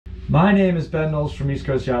My name is Ben Knowles from East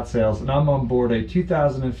Coast Yacht Sales, and I'm on board a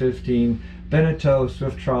 2015 Beneteau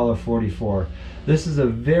Swift Trawler 44. This is a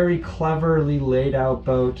very cleverly laid out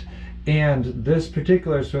boat, and this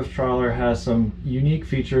particular Swift Trawler has some unique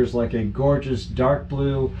features like a gorgeous dark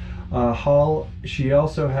blue hull. She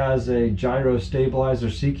also has a gyro stabilizer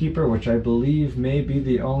seakeeper, which I believe may be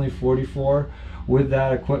the only 44 with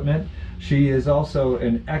that equipment. She is also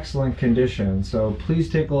in excellent condition, so please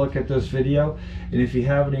take a look at this video, and if you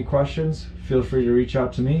have any questions, feel free to reach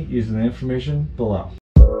out to me using the information below.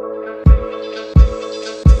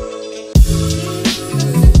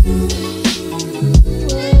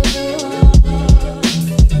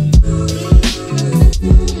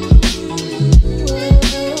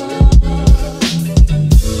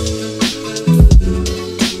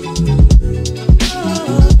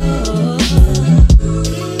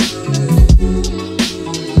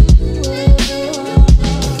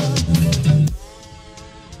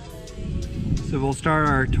 So we'll start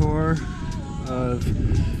our tour of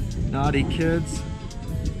Naughty Kids,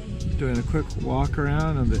 doing a quick walk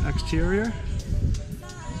around on the exterior.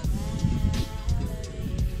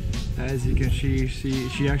 As you can see,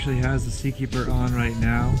 she actually has the seakeeper on right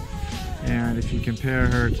now, and if you compare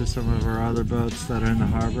her to some of our other boats that are in the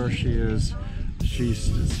harbor, she's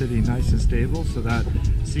sitting nice and stable. So that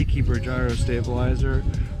seakeeper gyro stabilizer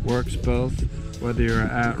works both whether you're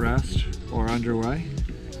at rest or underway.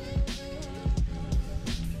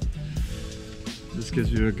 This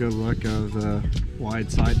gives you a good look of the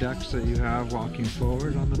wide side decks that you have walking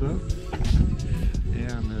forward on the boat,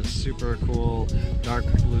 and this super cool dark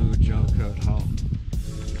blue gel coat hull.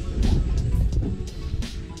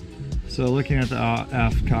 So looking at the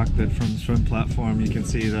aft cockpit from the swim platform, you can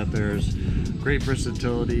see that there's great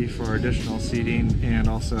versatility for additional seating and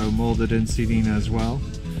also molded in seating as well.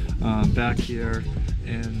 Back here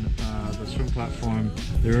in the swim platform,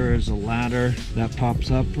 there is a ladder that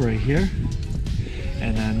pops up right here.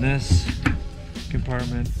 And then this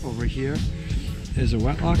compartment over here is a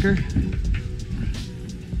wet locker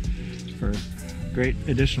for great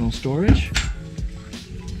additional storage.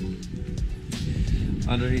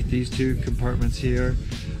 Underneath these two compartments here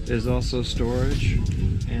is also storage,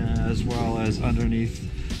 as well as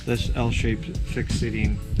underneath this L-shaped fixed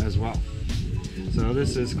seating as well. So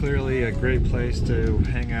this is clearly a great place to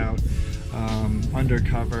hang out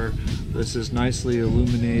undercover. This is nicely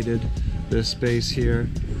illuminated, this space here,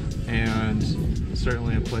 and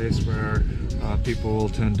certainly a place where people will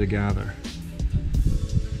tend to gather.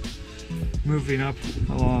 Moving up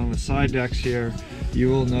along the side decks here, you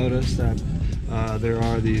will notice that there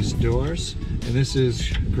are these doors, and this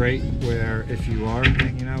is great where if you are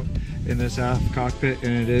hanging out in this aft cockpit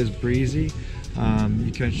and it is breezy,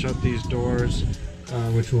 you can shut these doors,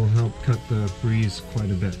 which will help cut the breeze quite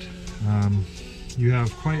a bit. You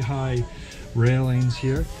have quite high railings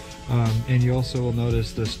here. And you also will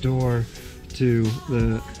notice this door to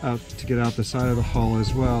get out the side of the hull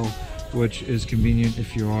as well, which is convenient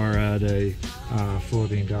if you are at a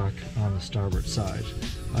floating dock on the starboard side.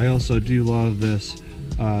 I also do love this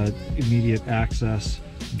immediate access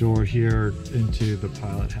door here into the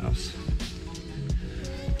pilot house.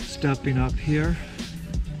 Stepping up here,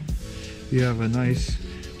 you have a nice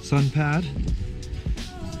sun pad.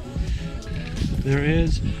 There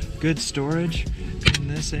is good storage in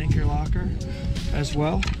this anchor locker as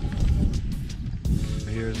well.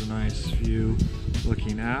 Here's a nice view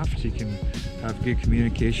looking aft. You can have good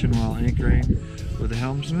communication while anchoring with the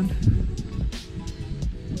helmsman.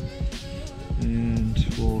 And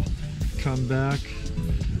we'll come back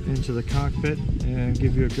into the cockpit and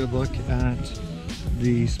give you a good look at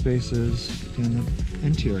the spaces in the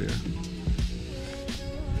interior.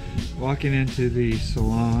 Walking into the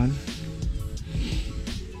salon,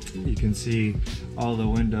 you can see all the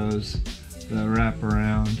windows that wrap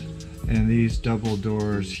around, and these double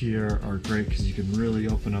doors here are great because you can really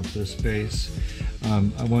open up this space.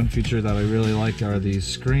 One feature that I really like are these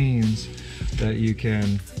screens that you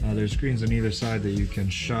can, there's screens on either side that you can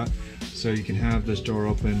shut, so you can have this door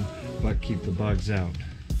open but keep the bugs out.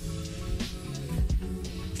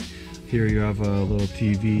 Here you have a little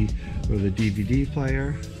TV with a DVD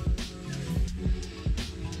player.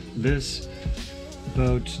 This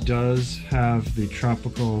boat does have the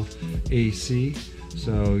tropical AC,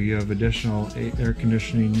 so you have additional air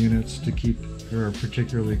conditioning units to keep her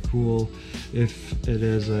particularly cool if it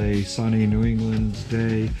is a sunny New England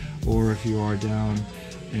day or if you are down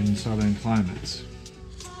in southern climates.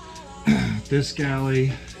 This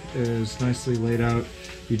galley is nicely laid out.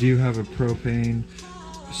 You do have a propane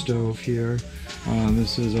stove here.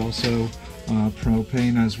 This is also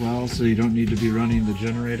propane as well, so you don't need to be running the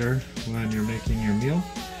generator when you're making your meal.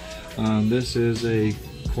 This is a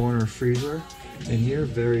corner freezer in here,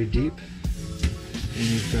 very deep, and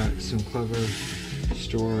you've got some clever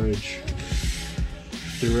storage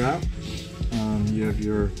throughout. You have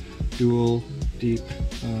your dual deep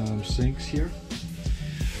sinks here.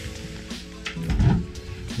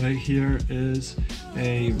 Right here is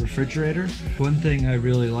a refrigerator. One thing I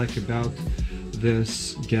really like about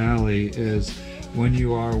this galley is when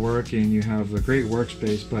you are working, you have a great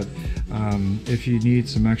workspace, but if you need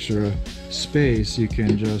some extra space, you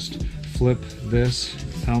can just flip this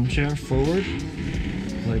helm chair forward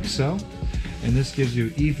like so, and this gives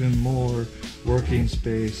you even more working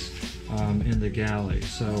space in the galley.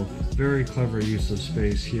 So very clever use of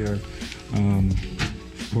space here.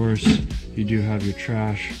 Of course, you do have your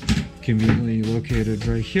trash conveniently located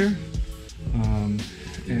right here,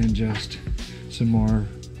 and just some more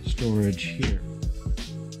storage here.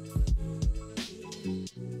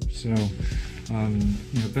 So,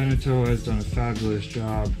 Beneteau has done a fabulous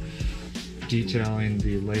job detailing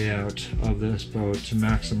the layout of this boat to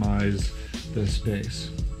maximize this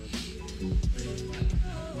space.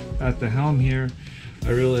 At the helm here,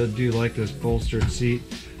 I really do like this bolstered seat.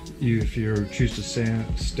 If you choose to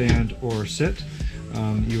stand or sit,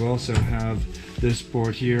 you also have this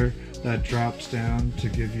board here that drops down to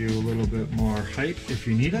give you a little bit more height if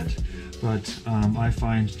you need it. But I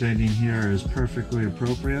find standing here is perfectly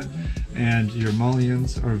appropriate, and your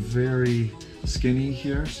mullions are very skinny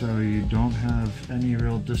here, so you don't have any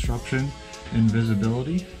real disruption in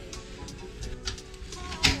visibility.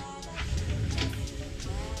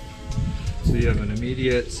 So you have an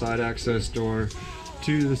immediate side access door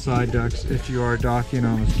to the side decks if you are docking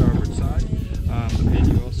on the starboard side, and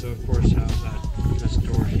you also of course have this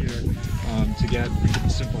door here to get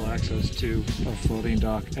simple access to a floating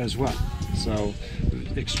dock as well. So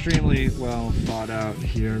extremely well thought out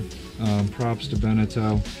here. Props to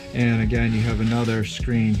Beneteau. And again, you have another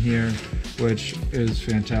screen here, which is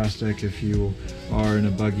fantastic if you are in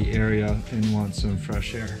a buggy area and want some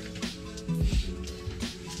fresh air.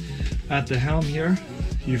 At the helm here,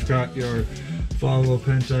 you've got your Follow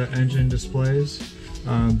Penta engine displays.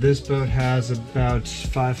 This boat has about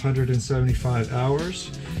 575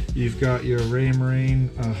 hours. You've got your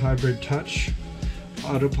Raymarine hybrid touch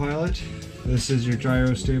autopilot. This is your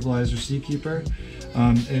gyro stabilizer seakeeper.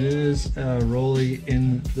 It is rolly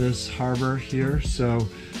in this harbor here, so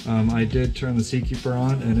I did turn the seakeeper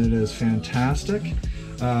on and it is fantastic.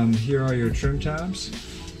 Here are your trim tabs,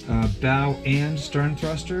 bow and stern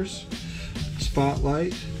thrusters,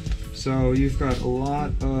 spotlight. So you've got a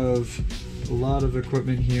lot of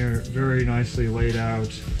equipment here, very nicely laid out.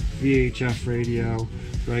 VHF radio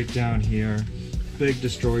right down here, big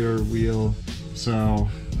destroyer wheel. So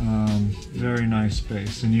very nice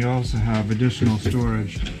space, and you also have additional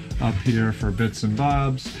storage up here for bits and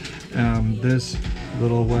bobs. This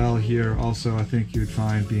little well here also I think you'd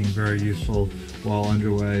find being very useful while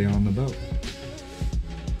underway on the boat.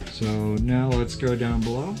 So now let's go down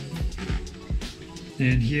below.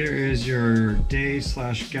 And here is your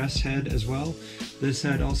day/guest head as well. This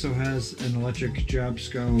head also has an electric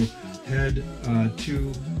Jabsco head,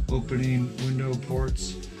 2 opening window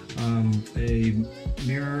ports, a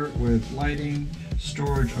mirror with lighting,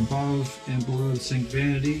 storage above and below the sink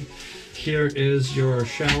vanity. Here is your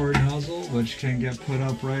shower nozzle, which can get put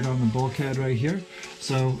up right on the bulkhead right here.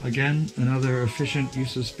 So again, another efficient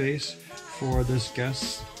use of space for this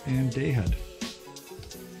guest and day head.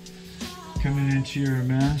 Coming into your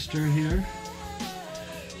master here,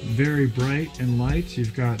 very bright and light.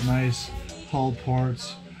 You've got nice hull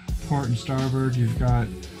ports, port and starboard. You've got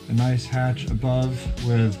a nice hatch above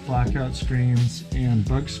with blackout screens and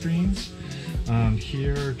bug screens.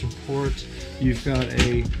 Here to port, you've got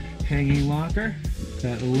a hanging locker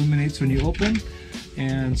that illuminates when you open,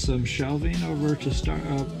 and some shelving over to start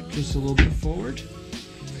up just a little bit forward.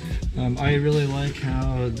 I really like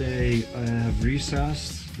how they have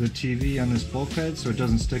recessed the TV on this bulkhead so it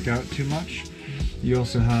doesn't stick out too much. You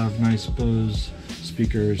also have nice Bose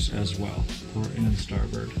speakers as well, port and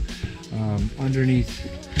starboard. Underneath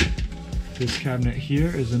this cabinet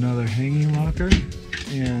here is another hanging locker,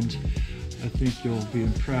 and I think you'll be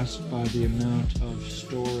impressed by the amount of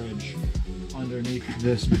storage underneath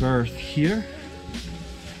this berth here,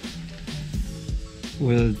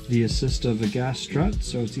 with the assist of a gas strut,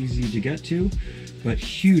 so it's easy to get to, but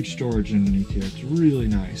huge storage underneath here. It's really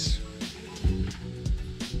nice.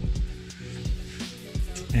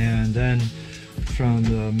 And then from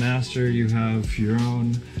the master, you have your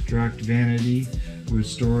own direct vanity with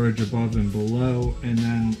storage above and below, and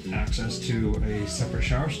then access to a separate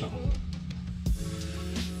shower stall.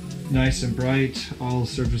 Nice and bright, all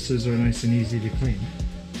surfaces are nice and easy to clean.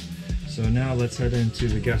 So now let's head into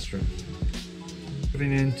the guest room.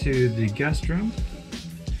 Moving into the guest room,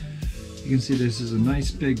 you can see this is a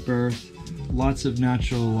nice big berth, lots of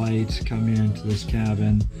natural light coming into this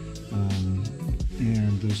cabin,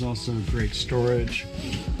 and there's also great storage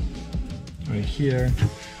right here.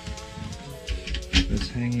 This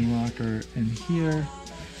hanging locker in here,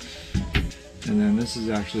 and then this is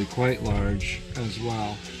actually quite large as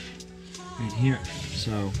well in here.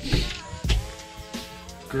 So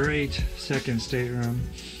great second stateroom,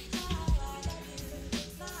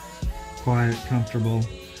 quiet, comfortable.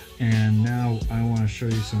 And now I want to show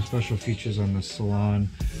you some special features on the salon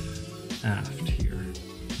aft here.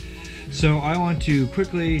 So I want to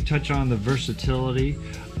quickly touch on the versatility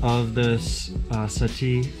of this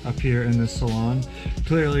settee up here in the salon.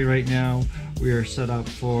 Clearly right now we are set up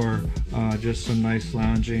for just some nice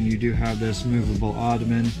lounging. You do have this movable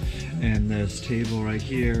ottoman and this table right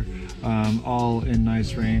here, all in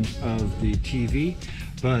nice range of the TV.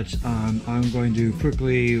 But I'm going to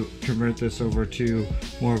quickly convert this over to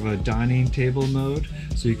more of a dining table mode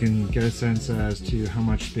so you can get a sense as to how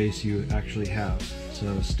much space you actually have.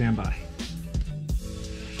 So stand by.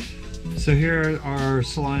 So here our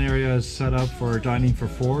salon area is set up for dining for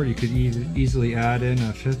 4. You could easily add in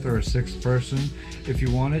a 5th or a 6th person if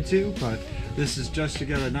you wanted to, but this is just to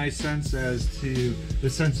get a nice sense as to the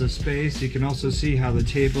sense of space. You can also see how the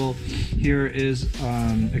table here is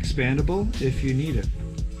expandable if you need it.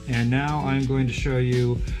 And now I'm going to show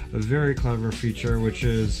you a very clever feature, which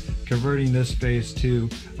is converting this space to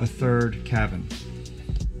a 3rd cabin.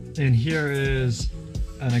 And here is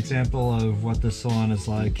an example of what the salon is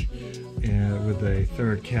like with a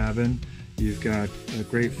 3rd cabin. You've got a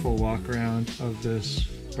great full walk around of this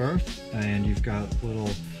berth, and you've got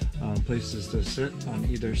little places to sit on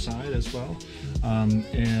either side as well.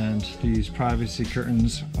 And these privacy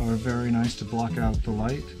curtains are very nice to block out the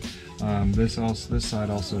light. This side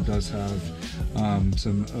also does have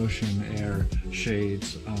some ocean air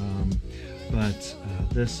shades, but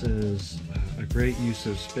this is a great use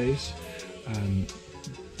of space.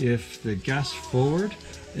 If the guests forward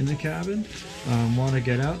in the cabin want to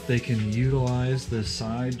get out, they can utilize this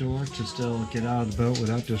side door to still get out of the boat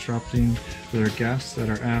without disrupting their guests that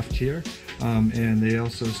are aft here. And they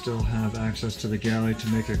also still have access to the galley to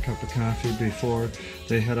make a cup of coffee before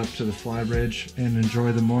they head up to the flybridge and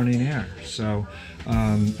enjoy the morning air. So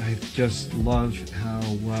I just love how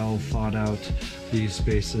well thought out these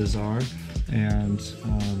spaces are, and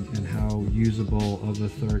how usable of the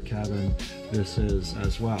 3rd cabin this is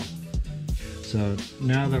as well. So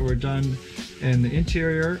now that we're done in the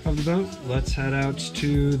interior of the boat, let's head out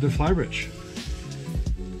to the flybridge.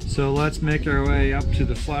 So let's make our way up to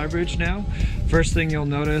the flybridge now. First thing you'll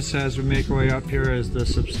notice as we make our way up here is the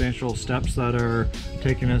substantial steps that are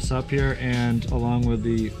taking us up here, and along with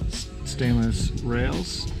the stainless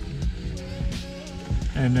rails.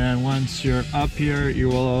 And then once you're up here, you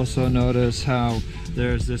will also notice how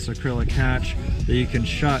there's this acrylic hatch that you can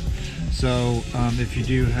shut. So if you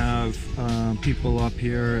do have people up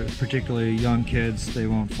here, particularly young kids, they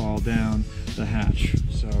won't fall down the hatch.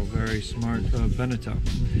 So very smart of Beneteau.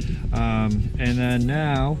 And then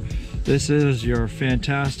now, this is your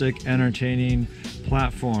fantastic, entertaining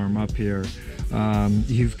platform up here.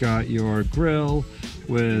 You've got your grill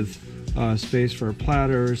with space for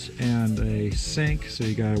platters and a sink, so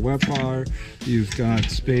you got a wet bar. You've got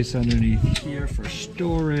space underneath here for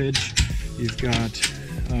storage. You've got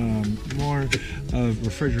more of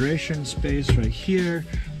refrigeration space right here,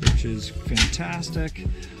 which is fantastic.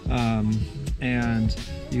 And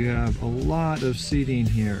you have a lot of seating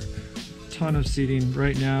here. Ton of seating.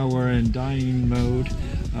 Right now we're in dining mode,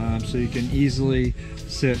 so you can easily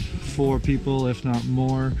sit 4 people, if not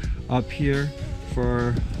more, up here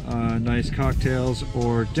for nice cocktails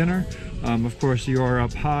or dinner. Of course, you are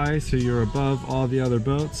up high, so you're above all the other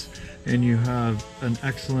boats, and you have an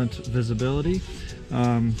excellent visibility.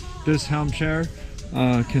 This helm chair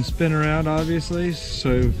can spin around, obviously,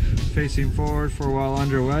 so facing forward for while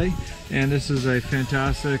underway. And this is a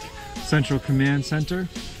fantastic central command center.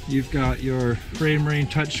 You've got your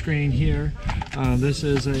Raymarine touchscreen here. This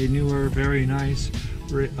is a newer, very nice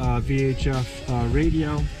VHF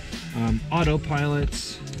radio.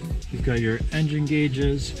 Autopilots. You've got your engine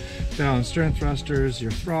gauges, bow and stern thrusters,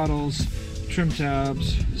 your throttles, trim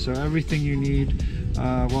tabs, so everything you need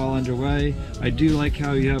while underway. I do like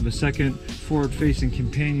how you have a second forward-facing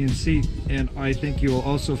companion seat, and I think you will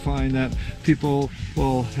also find that people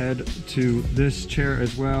will head to this chair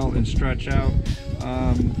as well and stretch out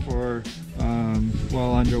for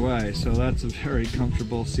while underway. So that's a very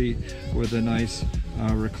comfortable seat with a nice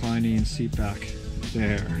reclining seat back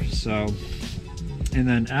there. So And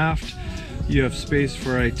then aft, you have space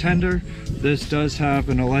for a tender. This does have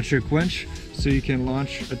an electric winch, so you can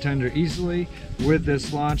launch a tender easily. With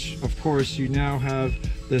this launch, of course, you now have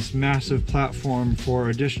this massive platform for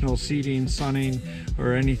additional seating, sunning,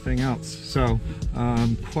 or anything else. So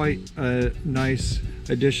quite a nice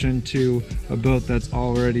addition to a boat that's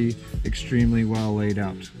already extremely well laid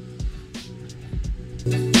out.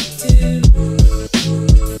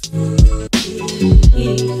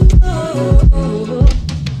 Yeah.